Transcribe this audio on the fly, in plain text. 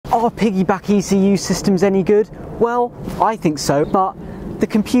Are piggyback ECU systems any good? Well, I think so, but the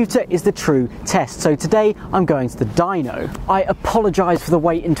computer is the true test. So today I'm going to the dyno. I apologise for the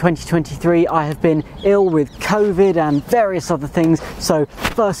wait in 2023. I have been ill with COVID and various other things. So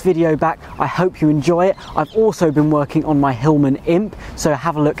first video back, I hope you enjoy it. I've also been working on my Hillman Imp, so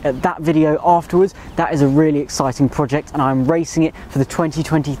have a look at that video afterwards. That is a really exciting project and I'm racing it for the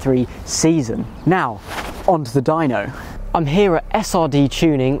 2023 season. Now, onto the dyno. I'm here at SRD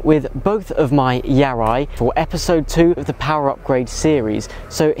Tuning with both of my Yaris for episode 2 of the Power Upgrade series.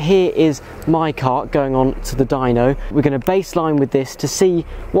 So here is my kart going on to the dyno. We're going to baseline with this to see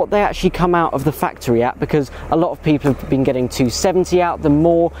what they actually come out of the factory at, because a lot of people have been getting 270 out, them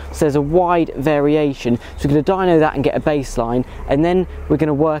more, so there's a wide variation. So we're going to dyno that and get a baseline, and then we're going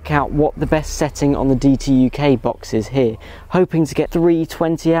to work out what the best setting on the DTUK Box is here. Hoping to get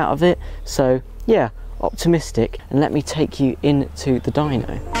 320 out of it, so yeah, optimistic, and let me take you into the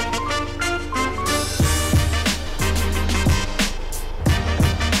dyno.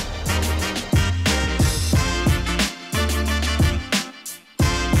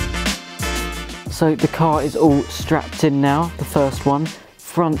 So the car is all strapped in now, the first one,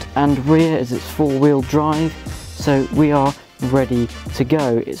 front and rear as it's 4-wheel drive, so we are ready to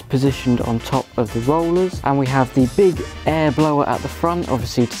go. It's positioned on top of the rollers, and we have the big air blower at the front,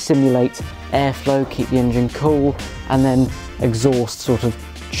 obviously to simulate airflow, keep the engine cool, and then exhaust sort of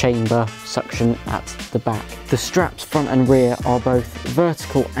chamber suction at the back. The straps front and rear are both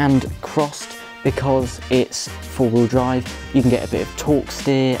vertical and crossed because it's 4-wheel drive. You can get a bit of torque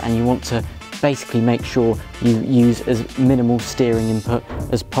steer, and you want to basically make sure you use as minimal steering input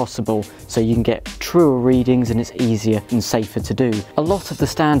as possible so you can get truer readings and it's easier and safer to do. A lot of the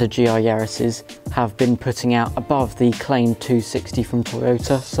standard GR Yarises have been putting out above the claimed 260 from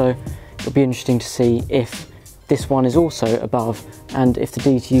Toyota, so it'll be interesting to see if this one is also above and if the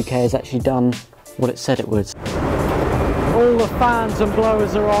DTUK has actually done what it said it would. All the fans and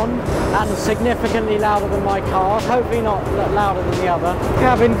blowers are on and significantly louder than my car, hopefully not louder than the other.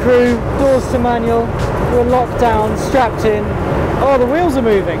 Cabin crew, doors to manual, we're locked down, strapped in. Oh, the wheels are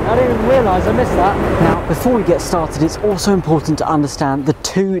moving. I didn't even realise I missed that. Now, before we get started, it's also important to understand the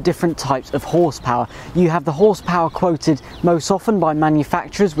two different types of horsepower. You have the horsepower quoted most often by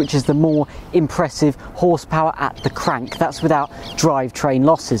manufacturers, which is the more impressive horsepower at the crank. That's without drivetrain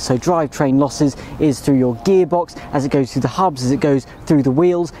losses. So drivetrain losses is through your gearbox, as it goes through the hubs, as it goes through the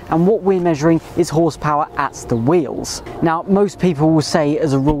wheels, and what we're measuring is horsepower at the wheels. Now, most people will say,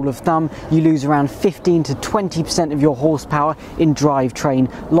 as a rule of thumb, you lose around 15 to 20% of your horsepower in drivetrain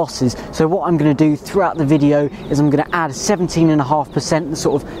losses. So what I'm going to do throughout the video is I'm going to add 17.5%, the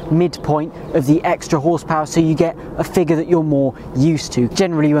sort of midpoint of the extra horsepower, so you get a figure that you're more used to.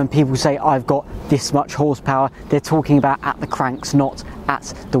 Generally, when people say I've got this much horsepower, they're talking about at the cranks, not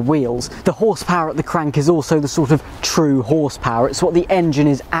at the wheels. The horsepower at the crank is also the sort of true horsepower. It's what the engine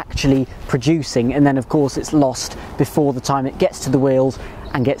is actually producing, and then of course it's lost before the time it gets to the wheels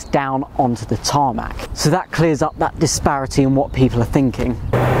and gets down onto the tarmac. So that clears up that disparity in what people are thinking.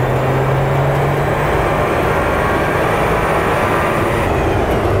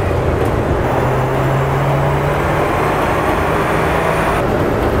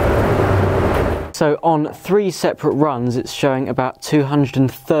 So on 3 separate runs, it's showing about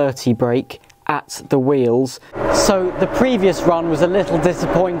 230 brake at the wheels. So the previous run was a little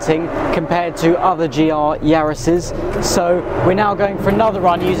disappointing compared to other GR Yarises. So we're now going for another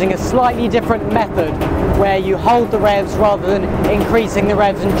run using a slightly different method where you hold the revs rather than increasing the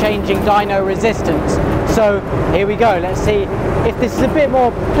revs and changing dyno resistance. So here we go, let's see if this is a bit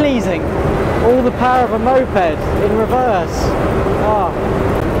more pleasing. All the power of a moped in reverse.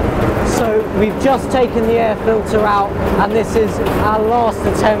 So we've just taken the air filter out and this is our last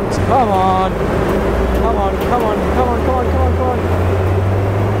attempt. Come on, come on, come on, come on, come on, come on, come on.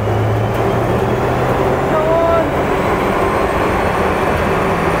 Come on!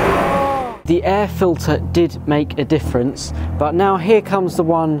 Oh. The air filter did make a difference, but now here comes the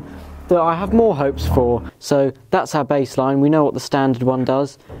one that I have more hopes for. So that's our baseline, we know what the standard one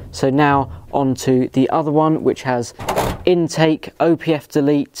does. So now on to the other one, which has intake, OPF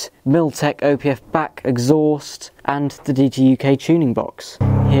delete, Miltech OPF back exhaust, and the DTUK tuning box.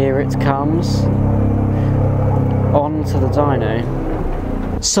 Here it comes, on to the dyno.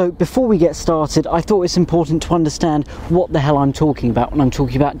 So before we get started, I thought it's important to understand what the hell I'm talking about when I'm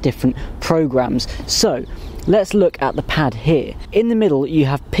talking about different programs. So let's look at the pad here. In the middle you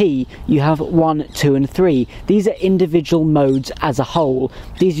have P, you have 1, 2 and 3. These are individual modes as a whole.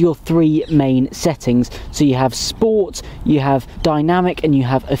 These are your 3 main settings. So you have sport, you have dynamic and you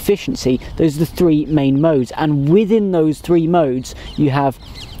have efficiency. Those are the 3 main modes, and within those 3 modes you have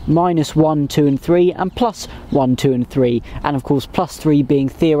 -1, 2 and 3, and +1, 2 and 3, and of course +3 being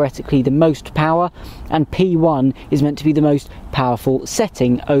theoretically the most power, and P1 is meant to be the most powerful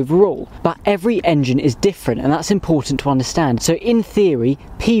setting overall. But every engine is different, and that's important to understand. So in theory,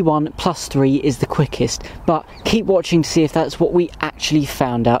 P1 +3 is the quickest, but keep watching to see if that's what we actually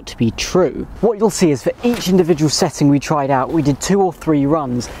found out to be true. What you'll see is for each individual setting we tried out, we did 2 or 3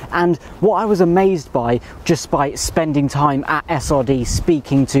 runs, and what I was amazed by, just by spending time at SRD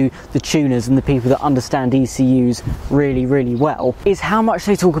speaking to the tuners and the people that understand ECUs really, really well, is how much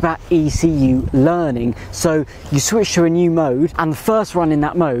they talk about ECU learning. So you switch to a new mode, and the first run in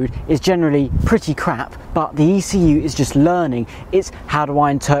that mode is generally pretty crap, but the ECU is just learning. It's how do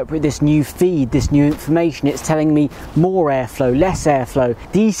I interpret this new feed, this new information? It's telling me more airflow, less airflow.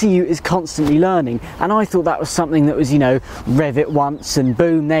 The ECU is constantly learning, and I thought that was something that was, you know, rev it once and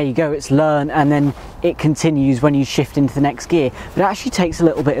boom, there you go, it's learn, and then it continues when you shift into the next gear. But it actually takes a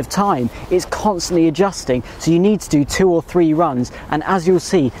little bit of time. It's constantly adjusting, so you need to do 2 or 3 runs, and as you'll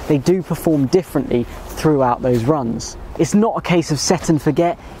see, they do perform differently throughout those runs. It's not a case of set and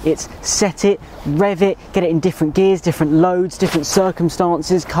forget, it's set it, rev it, get it in different gears, different loads, different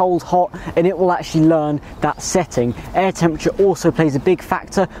circumstances, cold, hot, and it will actually learn that setting. Air temperature also plays a big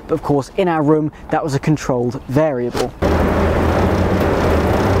factor, but of course in our room that was a controlled variable.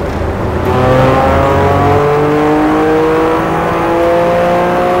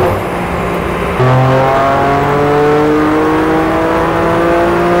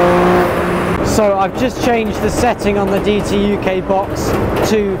 So I've just changed the setting on the DTUK Box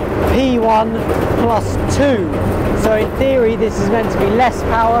to P1 +2. So in theory this is meant to be less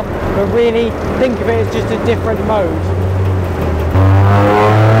power, but really think of it as just a different mode.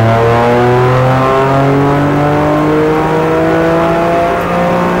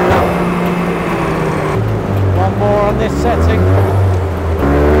 One more on this setting.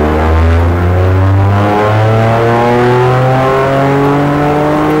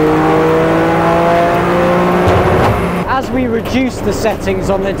 As we reduce the settings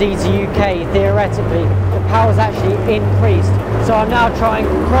on the DTUK, theoretically, the power's actually increased. So I'm now trying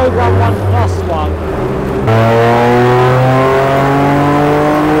program 1 +1.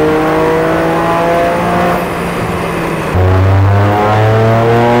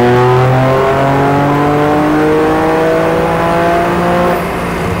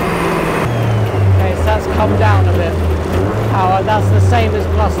 Okay, so that's come down a bit. Power, that's the same as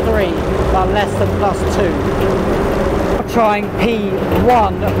 +3, but less than +2. Trying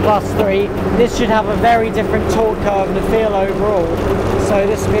P1 +3, this should have a very different torque curve and feel overall, so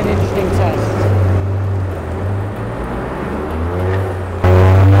this will be an interesting test.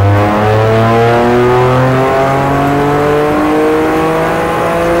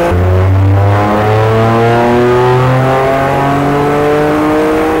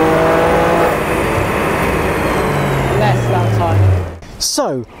 Less that time.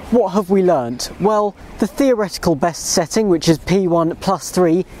 So, what have we learnt? Well, the theoretical best setting, which is P1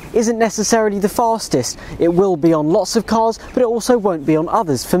 +3, isn't necessarily the fastest. It will be on lots of cars, but it also won't be on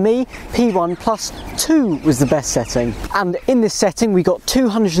others. For me, P1 +2 was the best setting. And in this setting, we got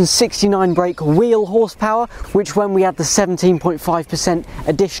 269 brake wheel horsepower, which when we add the 17.5%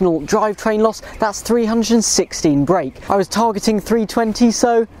 additional drivetrain loss, that's 316 brake. I was targeting 320,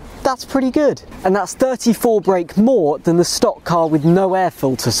 so that's pretty good. And that's 34 brake more than the stock car with no air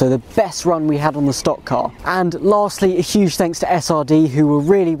filter, so the best run we had on the stock car. And lastly, a huge thanks to SRD, who were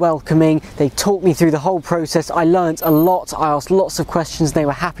really welcoming. They talked me through the whole process. I learnt a lot, I asked lots of questions, they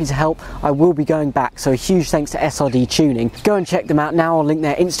were happy to help. I will be going back, so a huge thanks to SRD Tuning. Go and check them out now, I'll link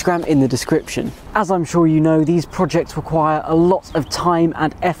their Instagram in the description. As I'm sure you know, these projects require a lot of time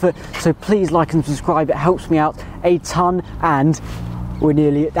and effort, so please like and subscribe, it helps me out a ton, and we're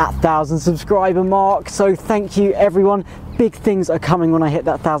nearly at that 1,000 subscriber mark, so thank you everyone. Big things are coming when I hit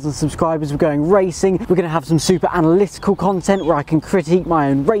that 1,000 subscribers. We're going racing, we're going to have some super analytical content where I can critique my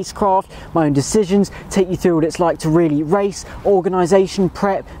own racecraft, my own decisions, take you through what it's like to really race, organisation,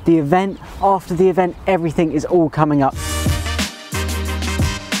 prep, the event, after the event, everything is all coming up.